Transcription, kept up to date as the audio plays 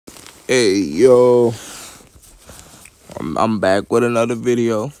Hey, yo, I'm back with another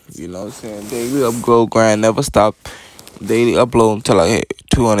video. You know what I'm saying? Daily upload grind, never stop. Daily upload until I hit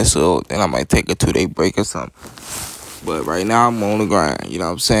 200 subs. Then I might take a 2-day break or something. But right now, I'm on the grind. You know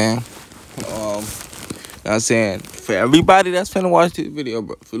what I'm saying? For everybody that's finna watch this video,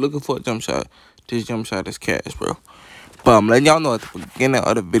 bro, if you're looking for a jump shot, this jump shot is cash, bro. But I'm letting y'all know at the beginning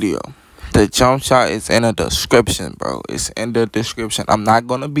of the video, the jump shot is in the description, bro. It's in the description. I'm not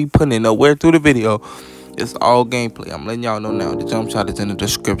going to be putting it nowhere through the video. It's all gameplay. I'm letting y'all know now. The jump shot is in the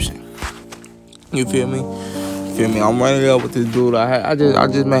description. You feel me? I'm running up with this dude. I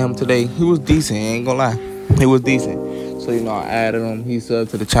just met him today. He was decent. I ain't gonna lie. He was decent. So, I added him. He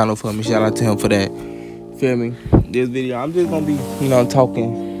subbed to the channel for me. Shout out to him for that. Feel me? This video, I'm just going to be,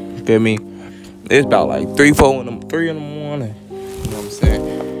 talking. Feel me? It's about like 3 in the morning. You know what I'm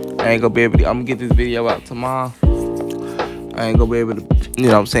saying? I ain't gonna be able to, I'm gonna get this video out tomorrow. I ain't gonna be able to,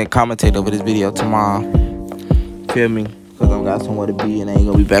 commentate over this video tomorrow. Feel me? Because I got somewhere to be and I ain't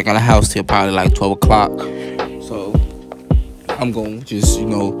gonna be back in the house till probably like 12 o'clock. So, I'm gonna just,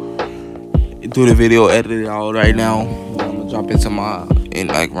 do the video, edit it all right now. I'm gonna drop it tomorrow in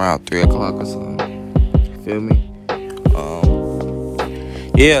like around 3 o'clock or something. Feel me?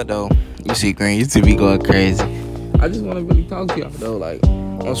 Yeah, though. You see Green, you see me going crazy. I just want to really talk to y'all, though, like,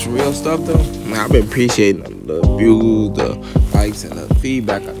 on some real stuff, though. Man, I've been appreciating the views, the likes, and the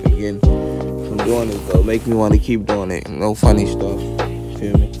feedback I've been getting from doing this, though. Make me want to keep doing it. No funny stuff.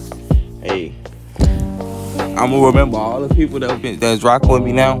 Feel me? Hey, I'm going to remember all the people that's rocking with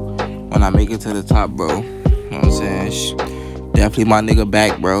me now when I make it to the top, bro. You know what I'm saying? Definitely my nigga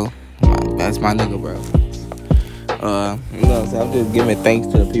back, bro. That's my nigga, bro. You know what I'm saying? I'm just giving thanks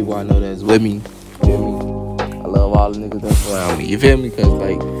to the people I know that's with me. Feel me? I love all the niggas that's around me. You feel me? Because,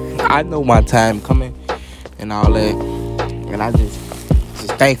 like, I know my time coming and all that. And I just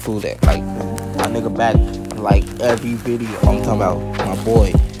thankful that, like, my nigga back, like, every video. I'm talking about my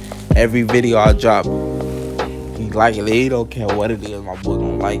boy. Every video I drop, he like it. He don't care what it is. My boy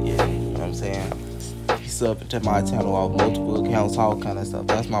gonna like it. You know what I'm saying? He subbed to my channel off multiple accounts, all kind of stuff.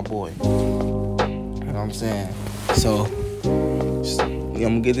 That's my boy. You know what I'm saying? So, I'm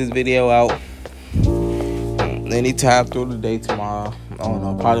gonna get this video out anytime through the day tomorrow. I don't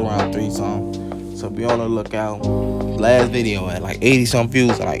know, probably around 3 something. So be on the lookout. Last video had like 80 some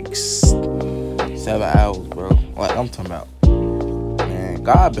views in like 7 hours, bro. Like I'm talking about, man.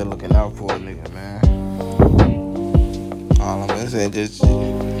 God been looking out for a nigga, man. All I'm gonna say, just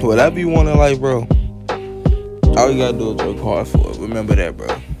whatever you want in life, bro. All you gotta do is work hard for it. Remember that, bro.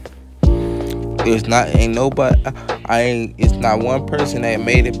 It's not one person that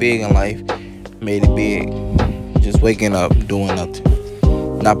made it big in life, made it big, just waking up, doing nothing,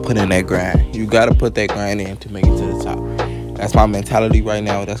 not putting that grind. You gotta put that grind in to make it to the top. That's my mentality right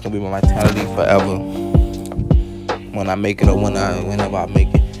now. That's gonna be my mentality forever. When I make it or whenever I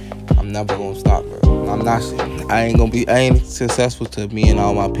make it, I'm never gonna stop, bro. I ain't successful to me and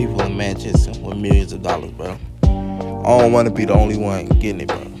all my people in Manchester with millions of dollars, bro. I don't wanna be the only one getting it,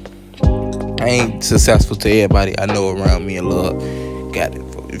 bro. I ain't successful to everybody I know around me and love got it.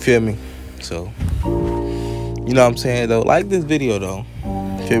 You feel me? So, you know what I'm saying, though? Like this video, though.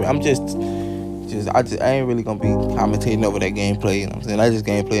 Feel me? I ain't really gonna be commentating over that gameplay. You know what I'm saying? I just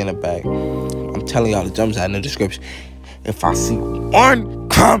gameplay in the back. I'm telling y'all the jump shot in the description. If I see one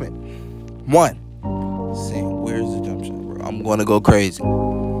comment, saying where's the jump shot, bro, I'm gonna go crazy.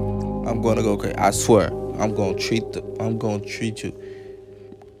 I swear. I'm gonna treat you.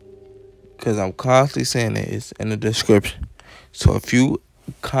 Because I'm constantly saying that it's in the description. So if you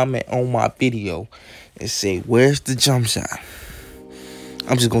comment on my video and say, where's the jump shot?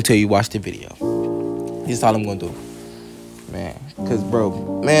 I'm just going to tell you, watch the video. That's all I'm going to do. Man, because,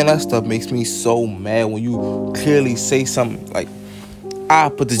 bro, man, that stuff makes me so mad when you clearly say something like, I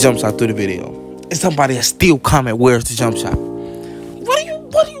put the jump shot through the video. And somebody will still comment, where's the jump shot?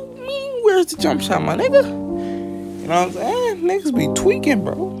 What do you mean, where's the jump shot, my nigga? You know what I'm saying? Niggas be tweaking,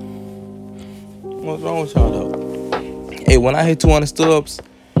 bro. What's wrong with y'all, though? Hey, when I hit 200 stubs,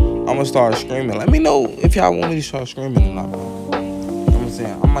 I'm gonna start screaming. Let me know if y'all want me to start screaming or not, bro. You know what I'm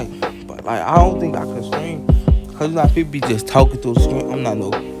saying? I might, but like, I don't think I can scream. Because people be just talking through the screen. I'm not no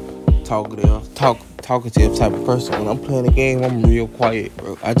talkative type of person. When I'm playing the game, I'm real quiet,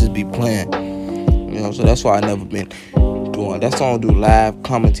 bro. I just be playing. You know, so that's why I never been doing. That's why I don't do live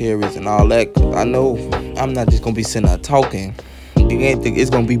commentaries and all that. Cause I know I'm not just gonna be sitting there talking.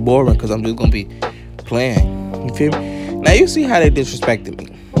 It's gonna be boring because I'm just gonna be playing. You feel me? Now you see how they disrespected me.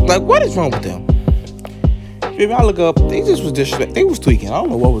 Like, what is wrong with them? You feel me? I look up, they just was disrespecting. They was tweaking. I don't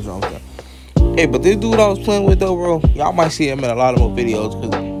know what was wrong with them. Hey, but this dude I was playing with, though, bro, y'all might see him in a lot of more videos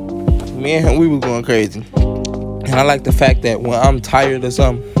because me and him, we was going crazy. And I like the fact that when I'm tired of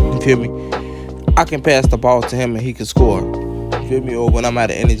something, you feel me, I can pass the ball to him and he can score. You feel me? Or when I'm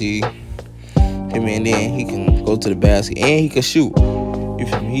out of energy, you feel me, and then he can go to the basket and he can shoot. You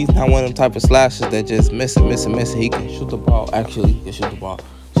feel me? He's not one of them type of slashers that just miss it. He can shoot the ball. Actually, he can shoot the ball.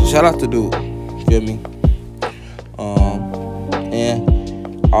 So shout out to dude. You feel me?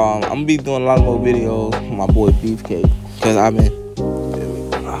 I'm gonna be doing a lot more videos with my boy Beefcake, cause I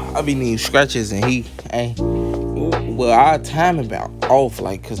be needing scratches and he ain't. Well, our time about off,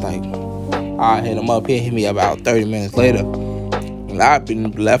 like, cause like I hit him up, he hit me about 30 minutes later, and I've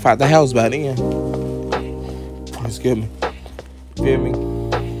been left out the house by then. Excuse me. Feel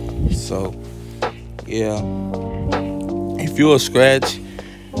me? So yeah, if you're a scratch,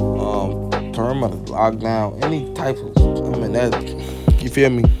 perimeter, lockdown, any type of, that, you feel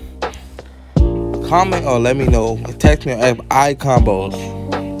me? Comment or let me know. Text me at iCombos.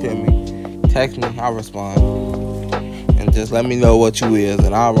 Feel me? Text me, I'll respond. And just let me know what you is,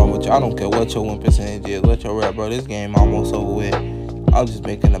 and I'll run with you. I don't care what your 1% is, what your rep, bro. This game almost over with. I'm just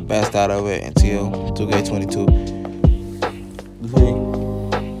making the best out of it until 2K22. You feel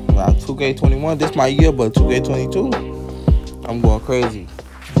me? Now 2K21, this my year, but 2K22, I'm going crazy.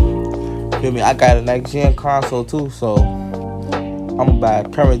 Feel me? I got a next gen console too, so I'm gonna buy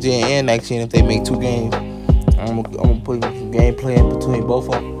current gen and next gen if they make 2 games. I'm gonna put some gameplay in between both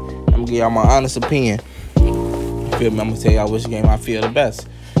of them. I'm gonna give y'all my honest opinion. Feel me? I'm gonna tell y'all which game I feel the best.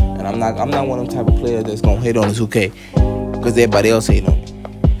 And I'm not one of them type of players that's gonna hate on the 2K because everybody else hate on it.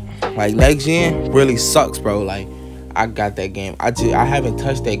 Like next gen really sucks, bro. Like I got that game. I haven't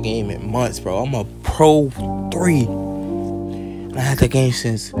touched that game in months, bro. I'm a Pro 3. And I had that game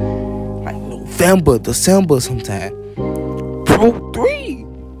since like November, December sometime. Pro 3.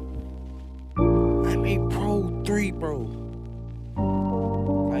 I made Pro 3, bro.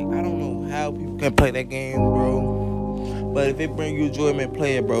 Like, I don't know how people can play that game, bro. But if it bring you enjoyment,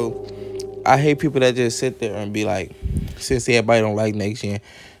 play it, bro. I hate people that just sit there and be like, since everybody don't like next gen.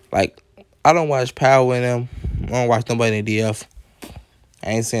 Like, I don't watch Power in them. I don't watch nobody in DF.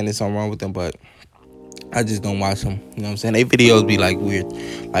 I ain't saying there's something wrong with them, but I just don't watch them. You know what I'm saying? They videos be like weird,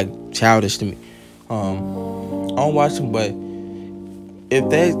 like childish to me. I don't watch them, but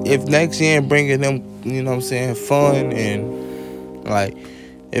if next gen bringing them, you know what I'm saying, fun, and like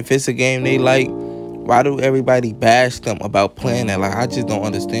if it's a game they like, why do everybody bash them about playing that? Like, I just don't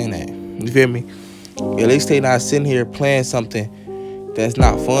understand that. You feel me? At least they not sitting here playing something that's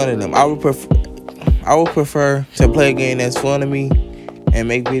not fun to them. I would prefer to play a game that's fun to me and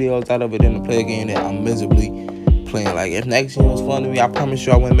make videos out of it than to play a game that I'm miserably playing. Like, if next gen was fun to me, I promise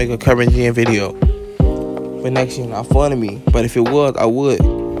you I wouldn't make a current gen video. But next gen not fun to me. But if it was, I would.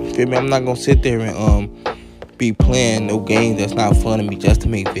 Feel me? I'm not gonna sit there and be playing no game that's not fun to me just to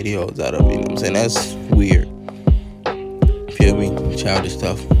make videos out of it. You know what I'm saying? That's weird. Feel me? Childish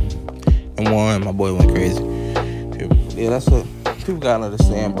stuff. And Warren, my boy, went crazy. Feel me? Yeah, that's what people gotta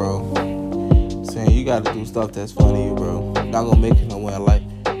understand, bro. Saying you gotta do stuff that's fun to you, bro. Not gonna make it nowhere in life.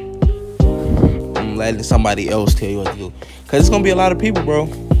 I'm letting somebody else tell you what to do. Cause it's gonna be a lot of people, bro.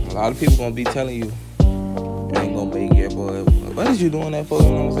 A lot of people gonna be telling you you ain't gonna make it, boy. What is you doing that for? You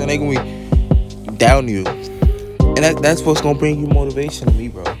know what I'm saying? They gonna be down you. And that's what's gonna bring you motivation to me,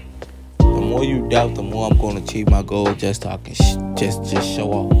 bro. The more you doubt, the more I'm gonna achieve my goal just so I can just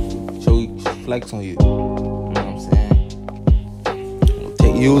show off. Flex on you. You know what I'm saying?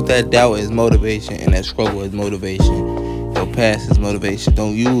 Use that doubt as motivation and that struggle as motivation. Your past as motivation.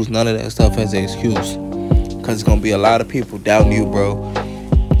 Don't use none of that stuff as an excuse. Cause it's gonna be a lot of people doubting you, bro.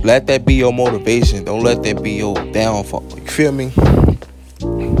 Let that be your motivation. Don't let that be your downfall. You feel me?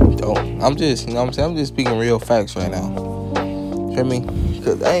 I'm just, you know what I'm saying? I'm just speaking real facts right now. Feel me?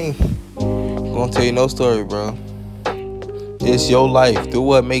 Cause I ain't gonna tell you no story, bro. It's your life. Do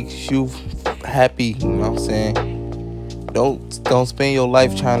what makes you happy. You know what I'm saying? Don't spend your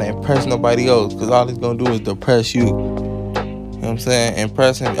life trying to impress nobody else, cause all it's gonna do is depress you. You know what I'm saying?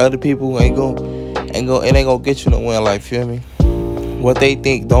 Impressing other people ain't gonna get you nowhere in life. Feel me? What they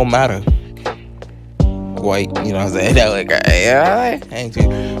think don't matter. White, you know what I'm saying? That like, yeah, ain't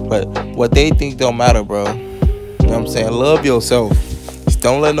you? But what they think don't matter, bro. You know what I'm saying? Love yourself. Just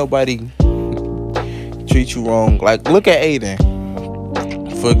don't let nobody treat you wrong. Like, look at Aiden,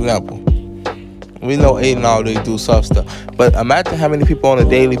 for example. We know Aiden already do soft stuff, but imagine how many people on a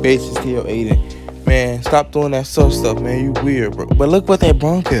daily basis tell Aiden, man, stop doing that soft stuff, man. You weird, bro. But look what that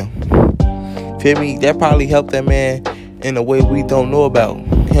brought him. Feel me? That probably helped that man in a way we don't know about.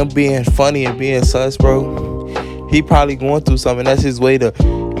 Him being funny and being sus, bro. He probably going through something. That's his way to, you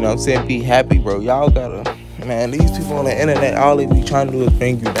know what I'm saying, be happy, bro. Y'all gotta Man, these people on the internet, all they be trying to do is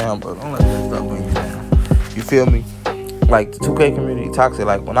bring you down, bro. Don't let that stuff bring you down. You feel me? Like, the 2K community toxic.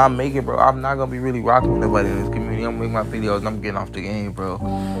 Like, when I make it, bro, I'm not gonna be really rocking with nobody in this community. I'm making my videos and I'm getting off the game, bro.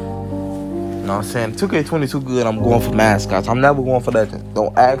 You know what I'm saying? 2K22 good, I'm going for mascots. I'm never going for legend.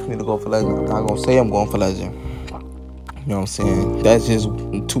 Don't ask me to go for legend. I'm not gonna say I'm going for legend. You know what I'm saying? That's just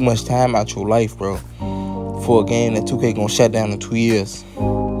too much time out your life, bro. For a game that 2K gonna shut down in 2 years.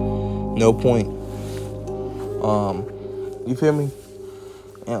 No point. You feel me?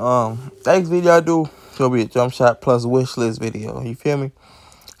 And next video I do, it's gonna be a jump shot plus wish list video. You feel me?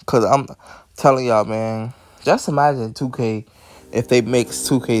 Cause I'm telling y'all, man, just imagine 2K if they mix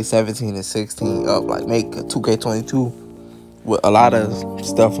 2K 17 and 16 up, like make a 2K22 with a lot of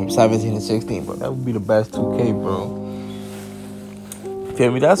stuff from 17 and 16, bro. That would be the best 2K, bro.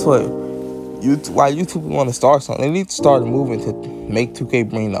 Feel me? That's what why YouTube want to start something. They need to start moving to make 2K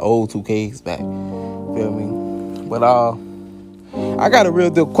bring the old 2Ks back. Feel me? But I got a real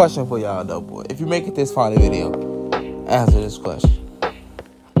good question for y'all though, boy. If you make it this far in the video, answer this question.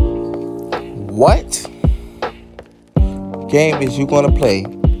 What game is you gonna play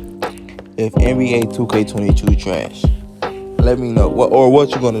if NBA 2K22 trash? Let me know. What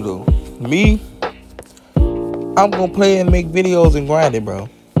you gonna do? Me, I'm gonna play and make videos and grind it, bro.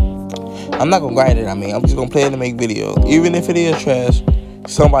 I'm not gonna grind it, I'm just gonna play it and make videos. Even if it is trash,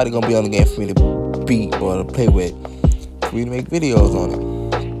 somebody gonna be on the game for me to beat or to play with. For me to make videos on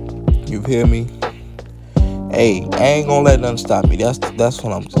it. You feel me? Hey, I ain't gonna let nothing stop me. That's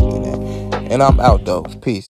what I'm just doing at. And I'm out though. Peace.